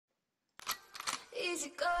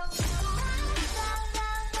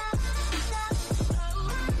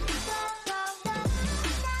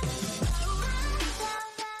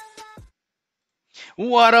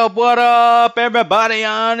What up, everybody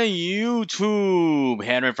on YouTube?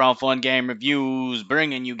 Henry from Fun Game Reviews,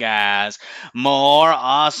 bringing you guys more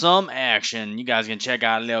awesome action. You guys can check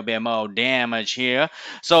out a little bit more damage here.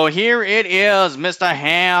 So here it is, Mr.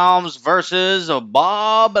 Hams versus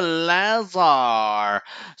Bob Lazar.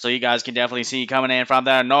 So you guys can definitely see coming in from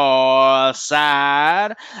the north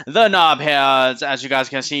side, the Knobheads, as you guys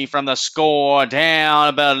can see from the score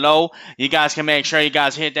down below. You guys can make sure you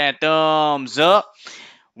guys hit that thumbs up.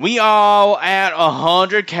 We are at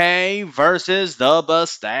 100K versus the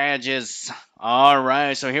Bastages.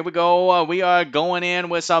 Alright, so here we go. We are going in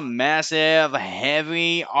with some massive,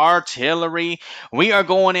 heavy artillery. We are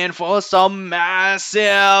going in for some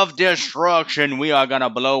massive destruction. We are going to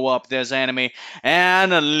blow up this enemy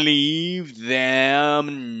and leave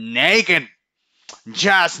them naked.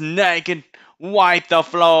 Just naked. Wipe the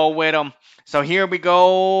floor with them. So here we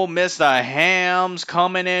go, Mr. Hams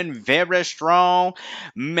coming in very strong,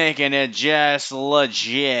 making it just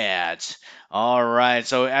legit. Alright,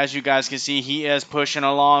 so as you guys can see, he is pushing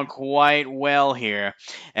along quite well here.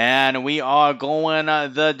 And we are going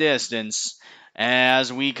the distance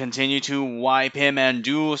as we continue to wipe him and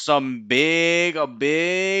do some big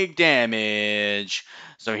damage.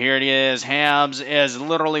 So here it is, Hams is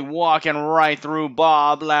literally walking right through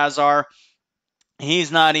Bob Lazar.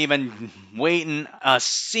 He's not even waiting a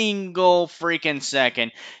single freaking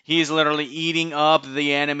second. He's literally eating up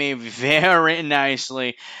the enemy very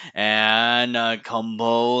nicely and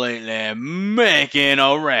completely making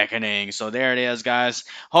a reckoning. So there it is, guys.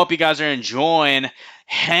 Hope you guys are enjoying.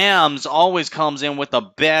 Hams always comes in with the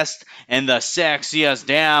best and the sexiest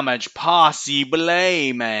damage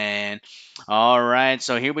possibly, man. Alright,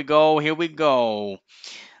 so here we go, here we go.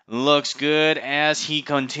 Looks good as he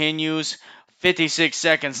continues. 56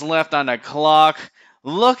 seconds left on the clock.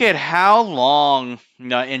 Look at how long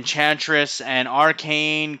Enchantress and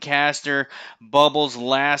Arcane Caster bubbles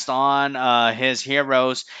last on his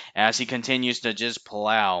heroes as he continues to just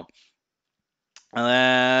plow.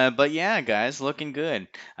 But yeah, guys, looking good.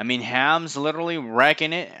 I mean, Ham's literally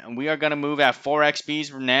wrecking it. We are going to move at 4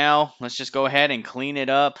 XPs now. Let's just go ahead and clean it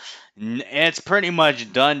up. It's pretty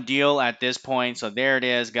much done deal at this point. So there it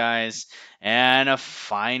is, guys. And a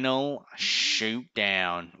final shoot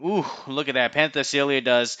down. Ooh, look at that. Penthesilea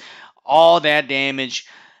does all that damage.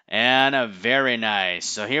 And very nice.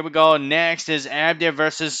 So here we go. Next is Abdi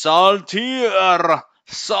versus Saltier.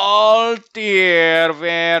 Saltier,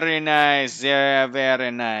 very nice, yeah,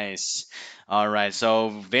 very nice. Alright, so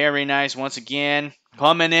very nice once again.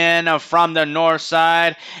 Coming in from the north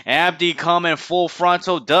side, Abdi coming full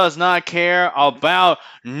frontal, does not care about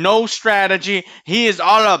no strategy. He is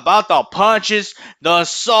all about the punches, the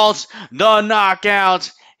assaults, the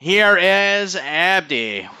knockouts. Here is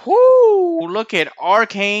Abdi. Whoo! Look at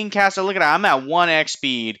Arcane Caster. Look at that. I'm at 1x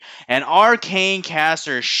speed. And Arcane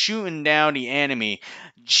Caster shooting down the enemy.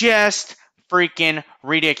 Just freaking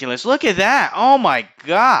ridiculous. Look at that. Oh my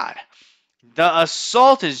god. The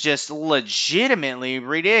assault is just legitimately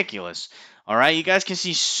ridiculous. Alright, you guys can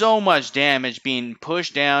see so much damage being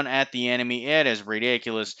pushed down at the enemy. It is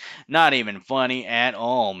ridiculous. Not even funny at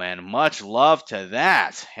all, man. Much love to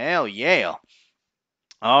that. Hell yeah.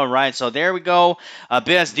 Alright, so there we go.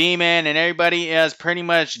 Abyss Demon and everybody is pretty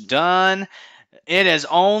much done. It is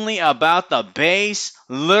only about the base.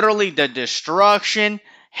 Literally the destruction.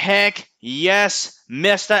 Heck yes,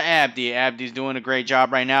 Mr. Abdi. Abdi's doing a great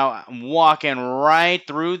job right now. Walking right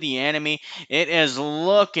through the enemy. It is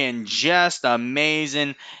looking just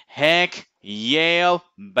amazing. Heck yeah,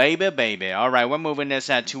 baby. Alright, we're moving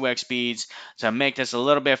this at 2x speeds to make this a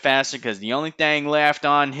little bit faster because the only thing left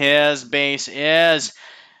on his base is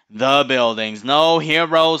the buildings. No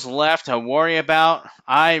heroes left to worry about.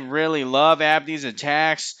 I really love Abdi's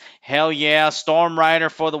attacks. Hell yeah, Storm Rider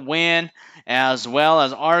for the win, as well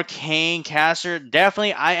as Arcane Caster.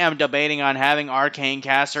 Definitely, I am debating on having Arcane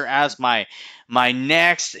Caster as my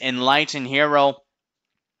next Enlightened hero.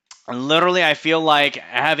 Literally, I feel like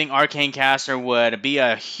having Arcane Caster would be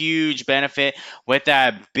a huge benefit with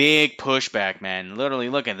that big pushback, man. Literally,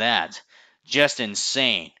 look at that. Just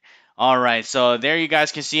insane. Alright, so there you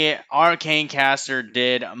guys can see it. Arcane Caster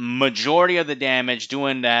did majority of the damage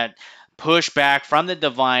doing that pushback from the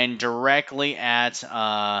Divine directly at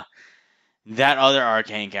that other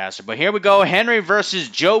arcane caster. But here we go, Henry versus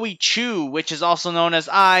Joey Chu, which is also known as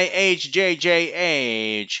IHJJH.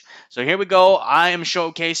 So here we go. I am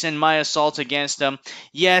showcasing my assault against him.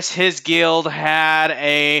 Yes, his guild had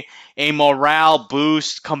a morale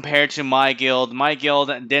boost compared to my guild. My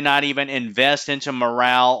guild did not even invest into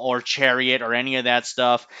morale or chariot or any of that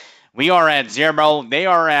stuff. We are at 0. They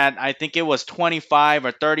are at, I think it was 25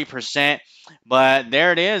 or 30%. But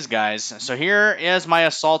there it is, guys. So here is my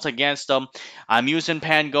assault against them. I'm using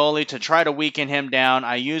Pangoli to try to weaken him down.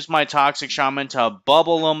 I use my Toxic Shaman to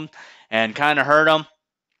bubble him and kind of hurt him.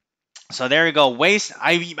 So there you go. Waste.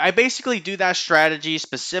 I basically do that strategy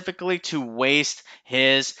specifically to waste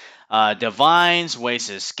his divines, waste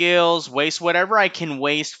his skills, waste whatever I can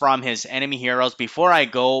waste from his enemy heroes before I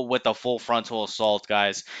go with the full frontal assault,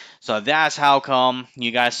 guys. So that's how come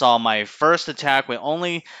you guys saw my first attack with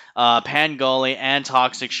only Pangoli and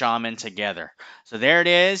Toxic Shaman together. So there it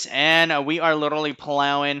is, and we are literally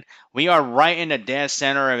plowing. We are right in the dead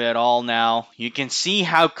center of it all now. You can see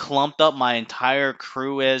how clumped up my entire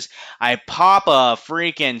crew is. I pop a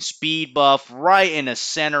freaking speed buff right in the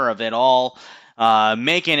center of it all,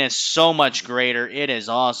 making it so much greater. It is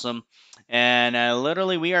awesome. And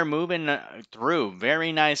literally, we are moving through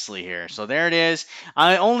very nicely here. So there it is.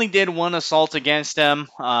 I only did one assault against them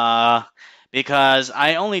because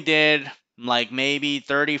I only did like maybe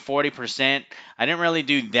 30-40%. I didn't really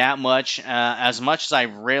do that much as I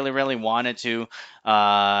really wanted to.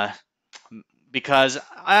 Uh, because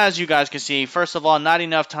as you guys can see, first of all, not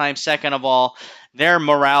enough time. Second of all, their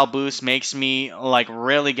morale boost makes me like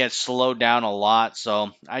really get slowed down a lot. So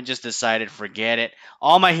I just decided forget it.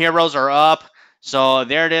 All my heroes are up. So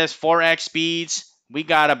there it is, 4x speeds. We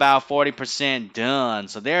got about 40% done.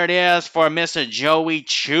 So there it is for Mr. Joey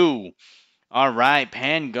Chu. All right,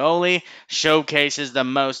 Pangoli showcases the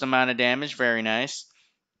most amount of damage. Very nice.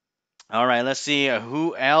 All right, let's see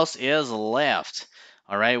who else is left.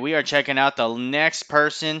 All right, we are checking out the next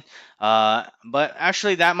person. But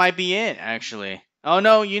actually, that might be it, actually. Oh,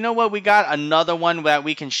 no, you know what? We got another one that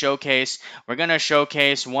we can showcase. We're going to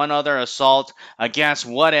showcase one other assault against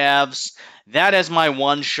whatevs. That is my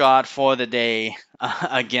one shot for the day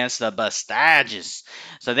against the Bastages.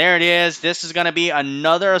 So there it is. This is going to be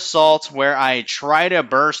another assault where I try to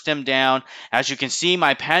burst him down. As you can see,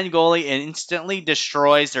 my Pangoli instantly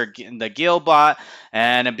destroys the guild bot,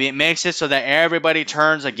 and it makes it so that everybody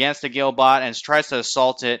turns against the guild bot and tries to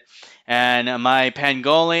assault it. And my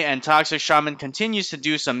Pangoli and Toxic Shaman continues to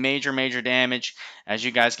do some major damage, as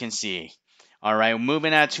you guys can see. All right,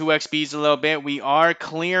 moving at 2xps a little bit. We are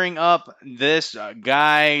clearing up this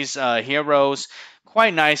guy's heroes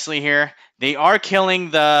quite nicely here. They are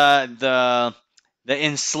killing the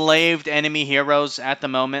enslaved enemy heroes at the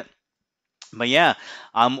moment. But yeah,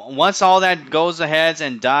 once all that goes ahead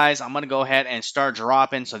and dies, I'm going to go ahead and start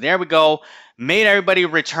dropping. So there we go. Made everybody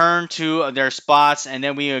return to their spots, and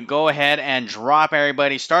then we go ahead and drop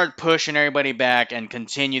everybody, start pushing everybody back, and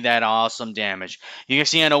continue that awesome damage. You can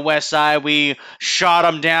see on the west side, we shot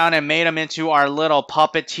them down and made them into our little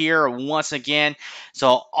puppeteer once again.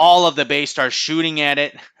 So all of the base starts shooting at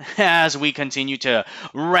it as we continue to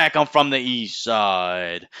wreck them from the east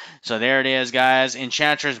side. So there it is, guys.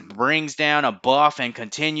 Enchantress brings down a buff and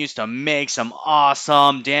continues to make some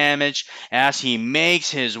awesome damage as he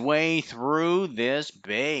makes his way through this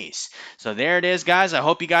base. So there it is, guys. I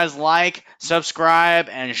hope you guys like, subscribe,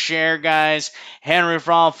 and share, guys. Henry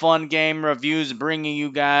from Fun Game Reviews bringing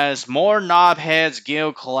you guys more Knobheads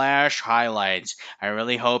Guild Clash highlights. I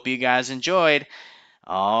really hope you guys enjoyed.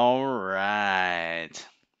 All right.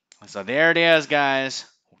 So there it is, guys.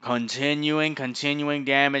 Continuing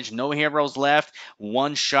damage. No heroes left.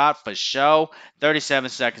 One shot for show. 37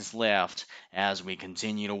 seconds left as we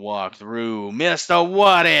continue to walk through Mr.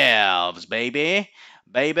 What Ifs, baby.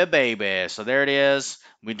 Baby. So there it is.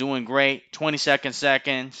 We're doing great. 22nd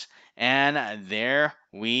seconds. And there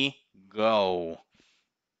we go.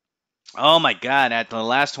 Oh my god, at the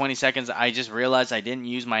last 20 seconds, I just realized I didn't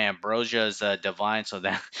use my Ambrosia's Divine, so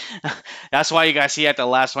that's why you guys see at the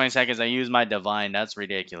last 20 seconds I used my Divine. That's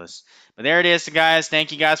ridiculous. But there it is, guys.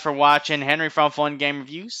 Thank you guys for watching. Henry from Fun Game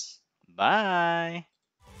Reviews. Bye.